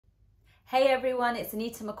Hey everyone, it's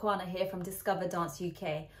Anita Makwana here from Discover Dance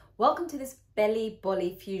UK. Welcome to this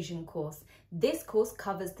BellyBolly fusion course. This course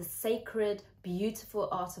covers the sacred, beautiful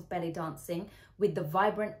art of belly dancing with the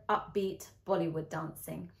vibrant, upbeat Bollywood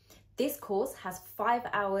dancing. This course has 5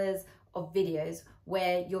 hours of videos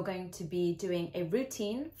where you're going to be doing a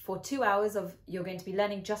routine for 2 hours you're going to be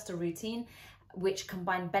learning just a routine which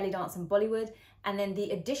combine belly dance and Bollywood, and then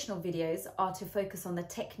the additional videos are to focus on the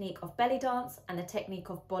technique of belly dance and the technique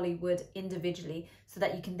of Bollywood individually, so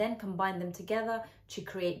that you can then combine them together to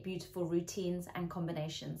create beautiful routines and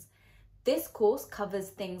combinations. This course covers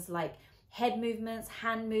things like head movements,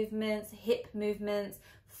 hand movements, hip movements,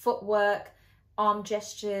 footwork, arm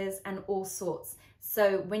gestures, and all sorts.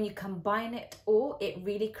 So when you combine it all, it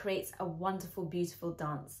really creates a wonderful, beautiful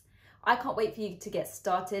dance. I can't wait for you to get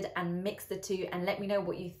started and mix the two and let me know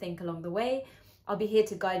what you think along the way. I'll be here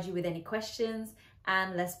to guide you with any questions,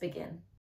 and let's begin.